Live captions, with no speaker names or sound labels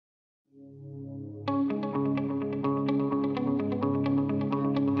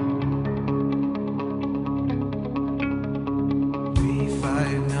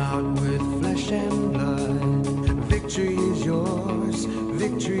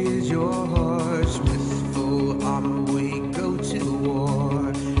Victory is yours. With full armor we go to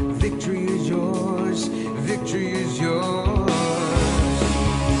war. Victory is yours. Victory is yours.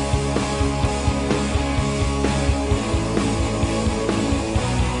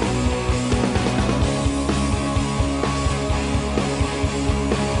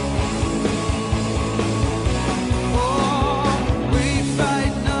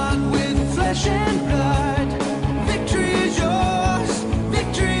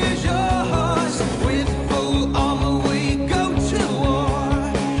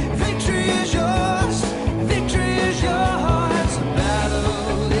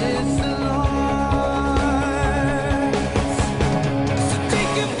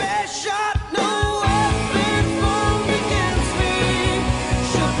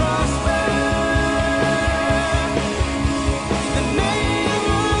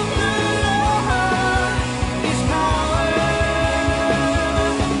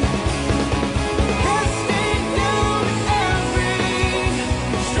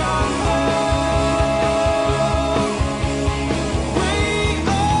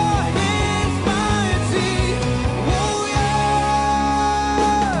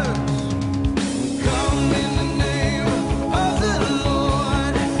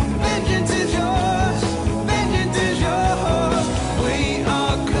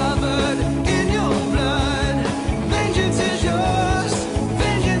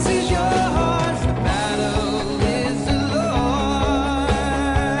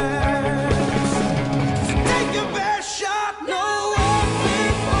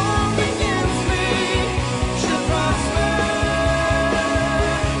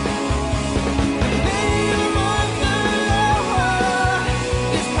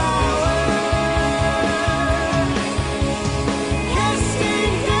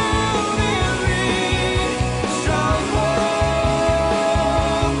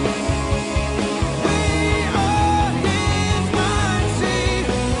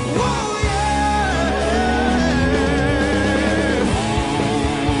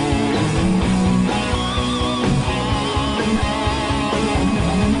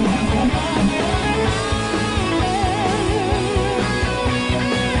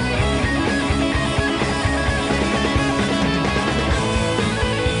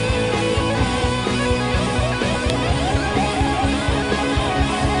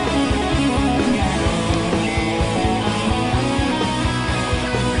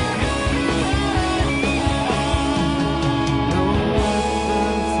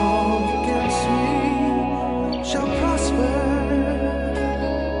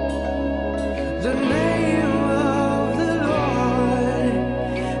 The name of the Lord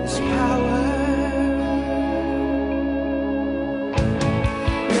is power.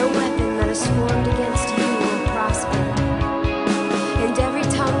 No weapon that is formed against you will prosper, and every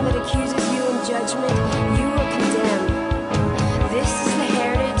tongue that accuses you in judgment you will condemn. This is the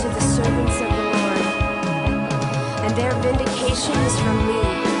heritage of the servants of the Lord, and their vindication is from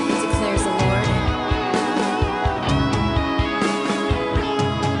me.